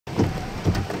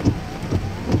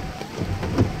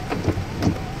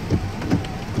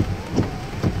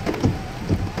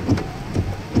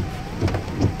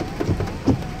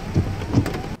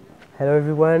Hello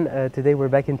everyone, today we're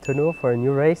back in Thonnur for a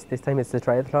new race. This time it's the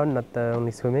triathlon, not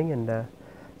only swimming, and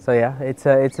so yeah, it's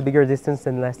a bigger distance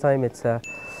than last time. It's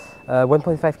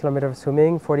 1.5 kilometers of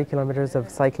swimming, 40 kilometers of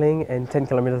cycling, and 10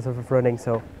 kilometers of running,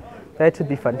 so that should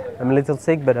be fun. I'm a little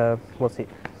sick, but we'll see.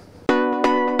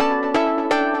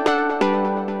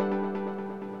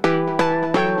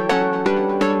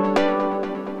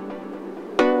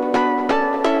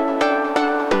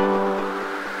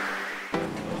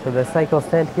 So the cycle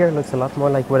stand here looks a lot more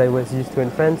like what I was used to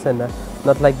in France, and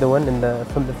not like the one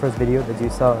from the first video that you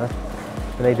saw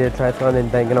when I did a triathlon in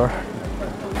Bangalore.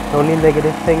 The only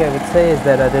negative thing I would say is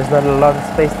that there's not a lot of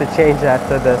space to change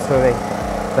after the swimming,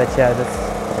 but yeah,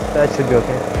 that should be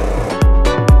okay.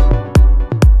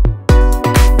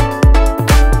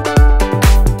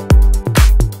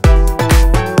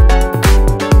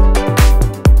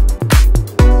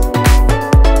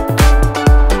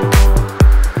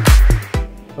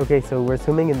 Okay, so we're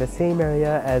swimming in the same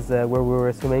area as where we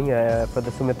were swimming for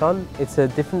the swimathon. It's a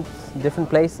different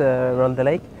place around the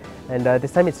lake, and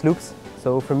this time it's loops.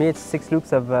 So for me it's 6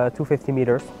 loops of 250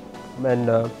 meters, and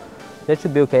that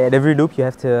should be okay. At every loop you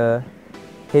have to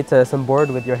hit some board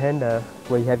with your hand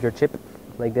where you have your chip,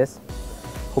 like this.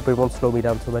 Hope it won't slow me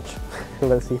down too much.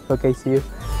 We'll see. Okay, see you.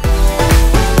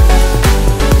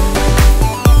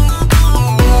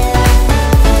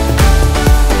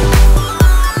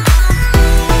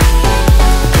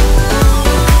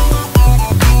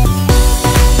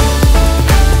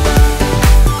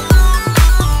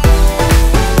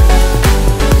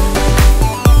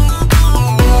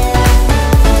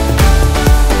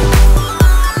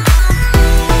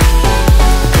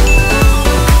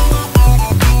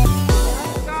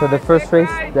 So the first race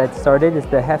that started is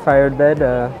the half Ironman,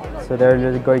 so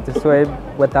they're going to swim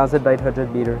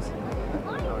 1,900 meters.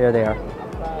 Here they are.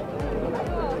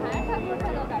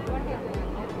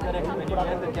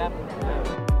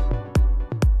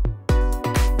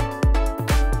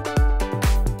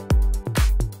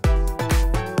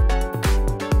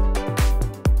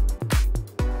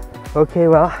 Okay,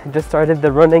 well, I just started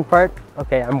the running part.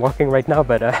 Okay, I'm walking right now,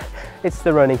 but it's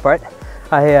the running part.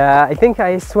 I think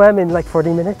I swam in like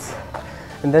 40 minutes,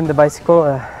 and then the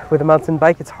bicycle with a mountain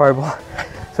bike, it's horrible.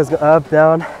 So it's up,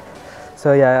 down.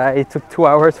 So yeah, it took 2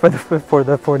 hours for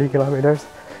the 40 kilometers,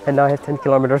 and now I have 10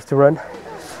 kilometers to run.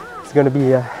 It's gonna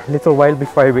be a little while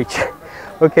before I reach.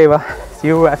 Okay, well, see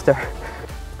you after.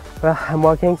 Well, I'm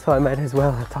walking, so I might as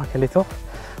well talk a little.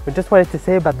 I just wanted to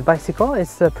say about the bicycle,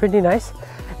 it's pretty nice.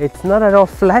 It's not at all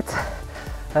flat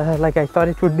like I thought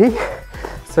it would be,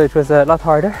 so it was a lot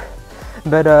harder.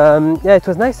 But yeah, it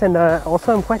was nice, and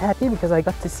also I'm quite happy because I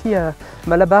got to see a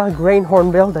Malabar grain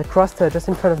hornbill that crossed just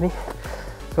in front of me.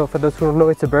 So for those who don't know,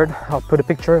 it's a bird. I'll put a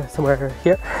picture somewhere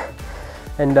here.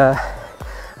 And oh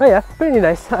yeah, pretty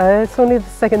nice. It's only the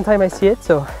second time I see it,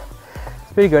 so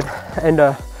it's pretty good. And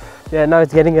yeah, now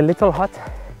it's getting a little hot,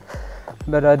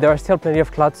 but there are still plenty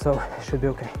of clouds, so it should be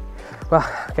okay. Well,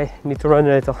 okay, need to run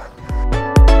a little.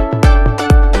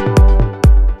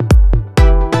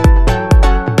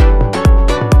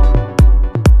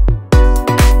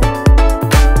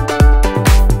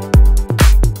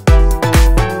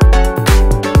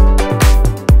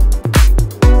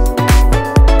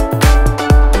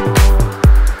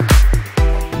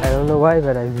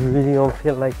 But I really don't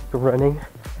feel like running.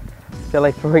 I feel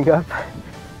like throwing up.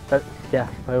 But yeah,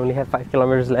 I only have 5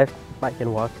 kilometers left. I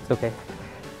can walk, it's okay.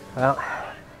 Well,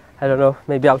 I don't know,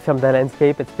 maybe I'll film the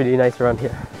landscape. It's pretty nice around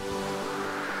here.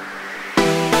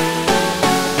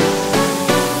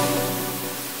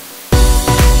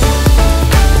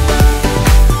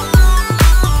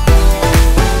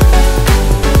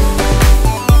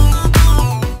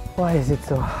 Why is it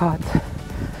so hot?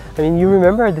 I mean, you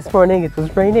remember this morning it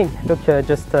was raining. Look,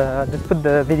 just put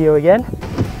the video again.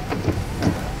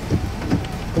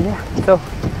 And yeah, so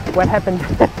what happened?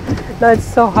 Now it's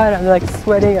so hot, I'm like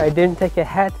sweating. I didn't take a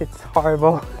hat, it's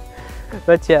horrible.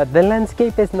 But yeah, the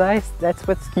landscape is nice. That's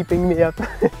what's keeping me up.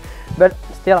 But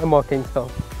still I'm walking, so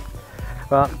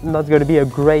well, not going to be a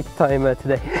great time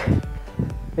today.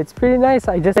 It's pretty nice.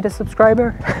 I just had a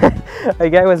subscriber. A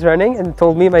guy was running and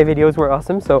told me my videos were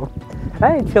awesome, so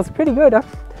hey, it feels pretty good, huh?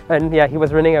 And yeah, he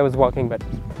was running, I was walking, but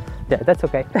yeah, that's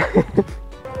okay.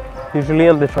 Usually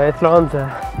on the triathlons,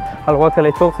 I'll walk a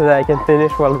little so that I can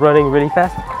finish while running really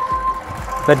fast.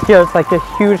 But here it's like a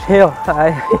huge hill.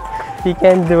 He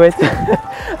can't do it.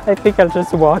 I think I'll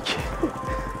just walk.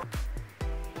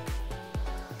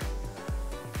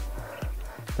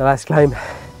 The last climb.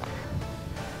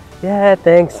 Yeah,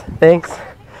 thanks.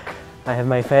 I have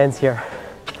my fans here.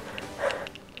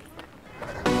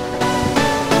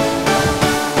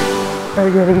 We're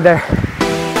getting there.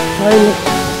 Finally.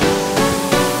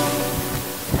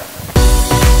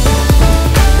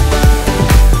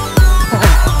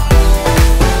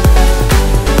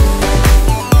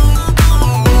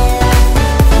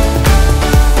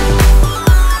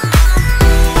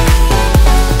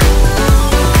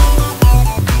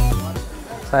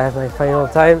 final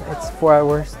time. It's 4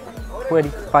 hours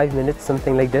 25 minutes,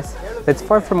 something like this. It's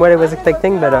far from what I was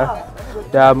expecting, but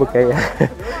yeah, I'm okay.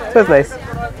 So it's nice.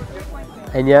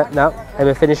 And yeah, now I'm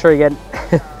a finisher again.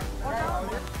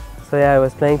 So yeah, I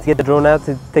was planning to get the drone out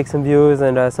to take some views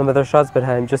and some other shots, but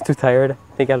I'm just too tired.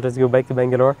 I think I'll just go back to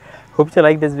Bangalore. Hope you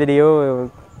like this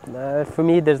video. For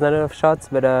me, there's not enough shots,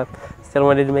 but still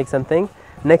wanted to make something.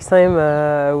 Next time,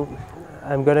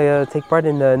 I'm gonna take part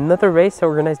in another race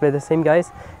organized by the same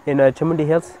guys in Chamundi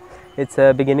Hills. It's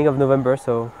beginning of November,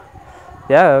 so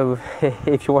yeah,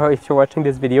 if you're watching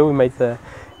this video, we might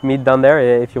meet down there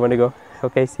if you want to go.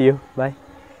 Okay, see you. Bye.